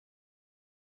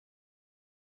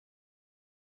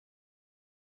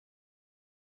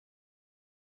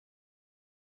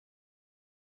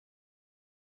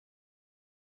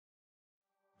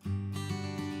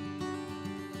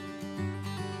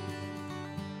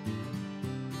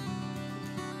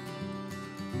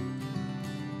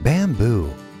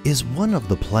Bamboo is one of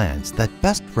the plants that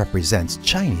best represents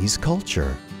Chinese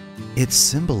culture. It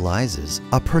symbolizes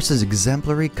a person's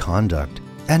exemplary conduct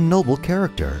and noble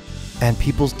character, and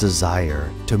people's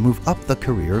desire to move up the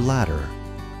career ladder.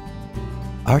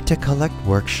 Articollect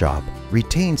Workshop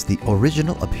retains the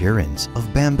original appearance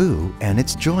of bamboo and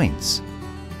its joints,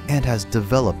 and has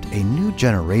developed a new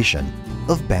generation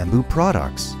of bamboo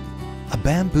products, a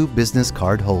bamboo business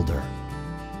card holder.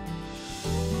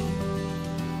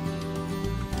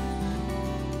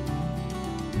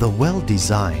 The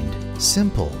well-designed,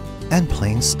 simple, and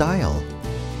plain style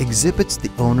exhibits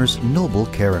the owner's noble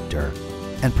character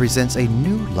and presents a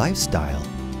new lifestyle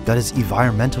that is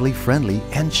environmentally friendly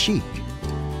and chic.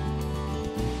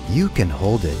 You can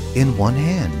hold it in one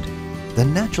hand. The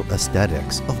natural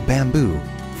aesthetics of bamboo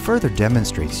further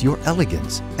demonstrates your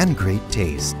elegance and great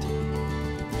taste.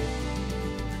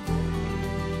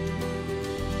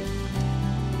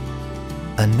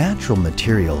 A natural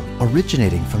material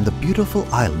originating from the beautiful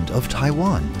island of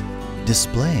Taiwan,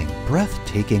 displaying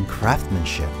breathtaking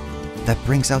craftsmanship that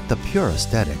brings out the pure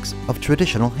aesthetics of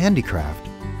traditional handicraft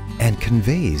and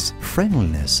conveys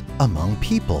friendliness among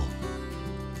people.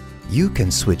 You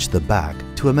can switch the back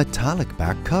to a metallic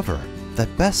back cover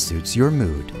that best suits your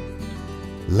mood.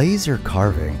 Laser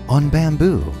carving on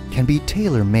bamboo can be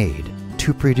tailor-made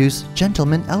to produce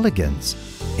gentleman elegance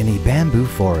in a bamboo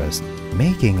forest,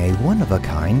 making a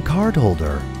one-of-a-kind card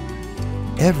holder.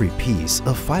 Every piece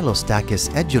of Philostachys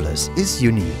edulis is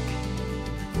unique.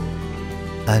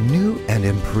 A new and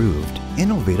improved,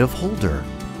 innovative holder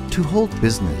to hold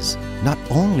business, not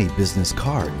only business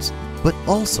cards, but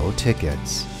also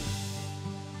tickets.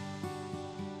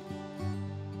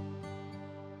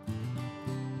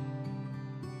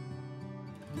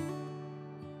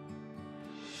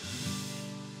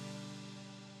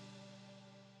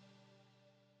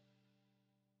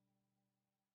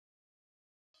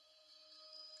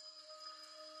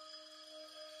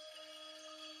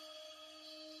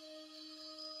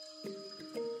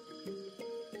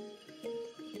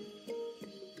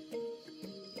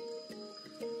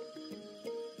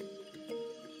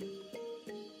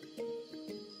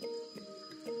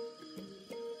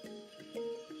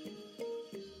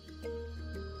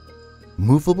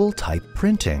 Movable type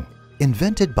printing,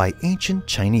 invented by ancient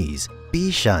Chinese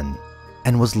Bishan,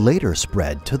 and was later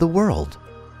spread to the world.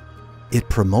 It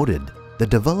promoted the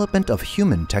development of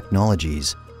human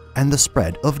technologies and the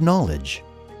spread of knowledge.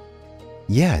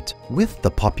 Yet, with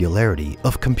the popularity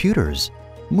of computers,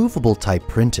 movable type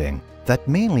printing that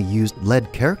mainly used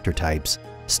lead character types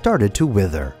started to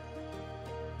wither.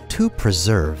 To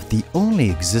preserve the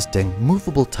only existing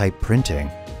movable type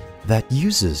printing that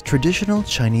uses traditional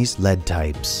Chinese lead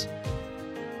types,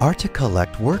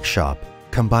 Articollect Workshop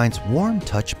combines warm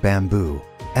touch bamboo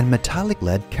and metallic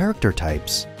lead character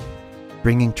types,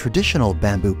 bringing traditional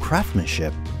bamboo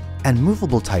craftsmanship and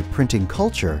movable type printing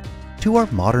culture to our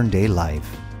modern day life.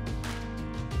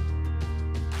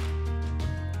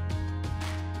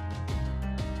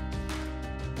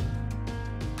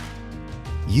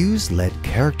 Use lead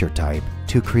character type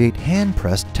to create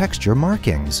hand-pressed texture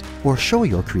markings or show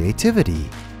your creativity.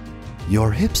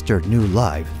 Your hipster new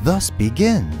life thus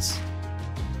begins.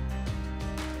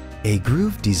 A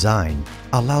groove design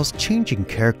allows changing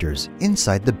characters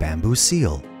inside the bamboo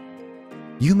seal.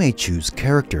 You may choose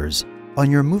characters on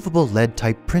your movable lead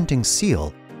type printing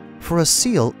seal for a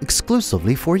seal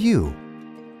exclusively for you.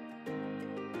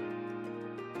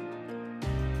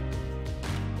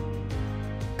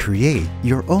 Create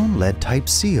your own lead type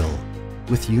seal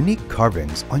with unique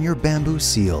carvings on your bamboo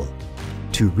seal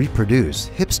to reproduce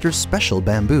hipster special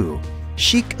bamboo,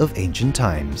 chic of ancient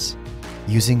times.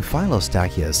 Using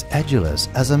Philostachys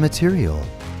edulis as a material,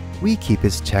 we keep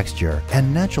its texture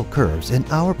and natural curves in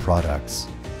our products.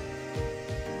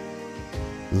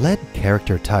 Lead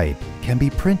character type can be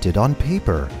printed on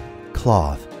paper,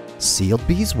 cloth, sealed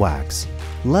beeswax,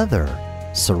 leather,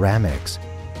 ceramics,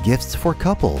 gifts for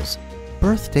couples,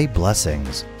 birthday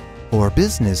blessings, or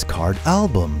business card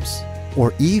albums,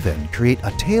 or even create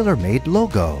a tailor-made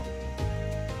logo.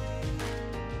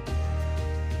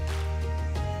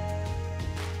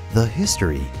 The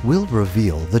history will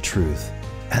reveal the truth,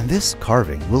 and this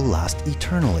carving will last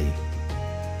eternally.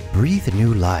 Breathe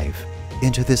new life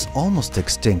into this almost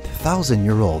extinct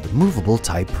 1,000-year-old movable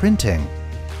type printing.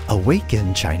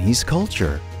 Awaken Chinese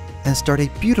culture and start a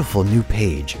beautiful new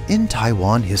page in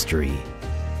Taiwan history.